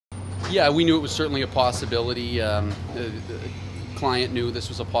Yeah, we knew it was certainly a possibility. The client knew this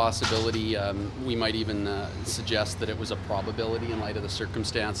was a possibility. We might even suggest that it was a probability in light of the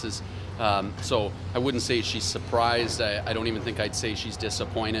circumstances. So I wouldn't say she's surprised. I don't even think I'd say she's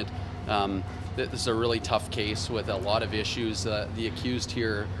disappointed. This is a really tough case with a lot of issues. The accused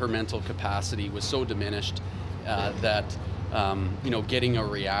here, her mental capacity was so diminished that getting a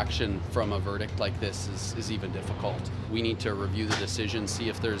reaction from a verdict like this is even difficult. We need to review the decision, see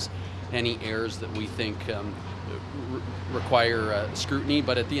if there's any errors that we think require scrutiny,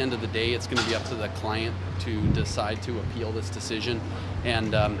 but at the end of the day, it's going to be up to the client to decide to appeal this decision.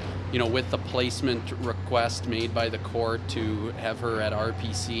 And with the placement request made by the court to have her at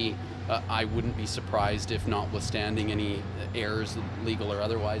RPC, I wouldn't be surprised if, notwithstanding any errors, legal or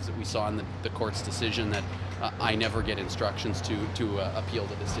otherwise, that we saw in the court's decision, that I never get instructions to appeal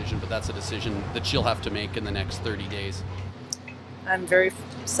the decision, but that's a decision that she'll have to make in the next 30 days. I'm very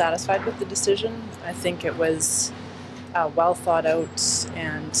satisfied with the decision. I think it was well thought out,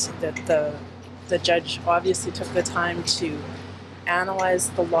 and that the judge obviously took the time to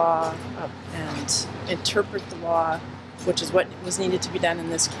analyze the law and interpret the law, which is what was needed to be done in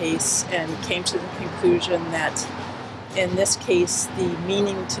this case, and came to the conclusion that in this case the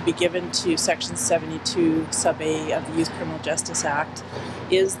meaning to be given to Section 72 sub A of the Youth Criminal Justice Act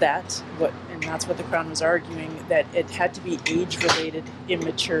is that, and that's what the Crown was arguing, that it had to be age-related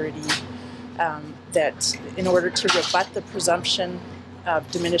immaturity, that in order to rebut the presumption of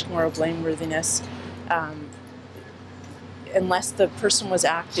diminished moral blameworthiness, unless the person was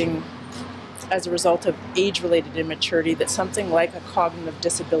acting as a result of age-related immaturity, that something like a cognitive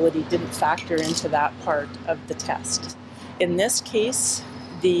disability didn't factor into that part of the test. In this case,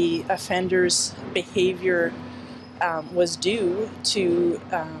 the offender's behavior was due to,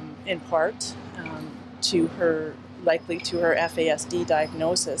 in part, to her FASD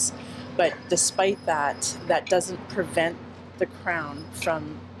diagnosis. But despite that, that doesn't prevent the Crown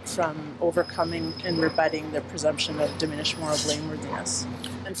from overcoming and rebutting the presumption of diminished moral blameworthiness.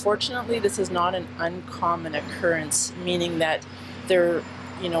 Unfortunately, this is not an uncommon occurrence, meaning that there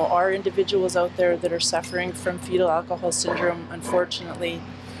are individuals out there that are suffering from fetal alcohol syndrome, unfortunately.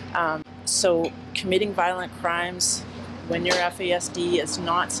 So committing violent crimes when you're FASD is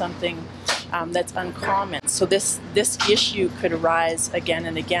not something that's uncommon. So this issue could arise again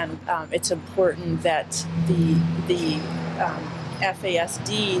and again. It's important that the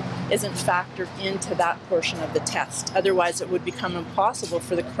FASD isn't factored into that portion of the test. Otherwise, it would become impossible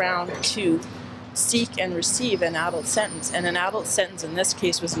for the Crown to seek and receive an adult sentence. And an adult sentence in this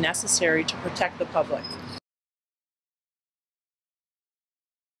case was necessary to protect the public.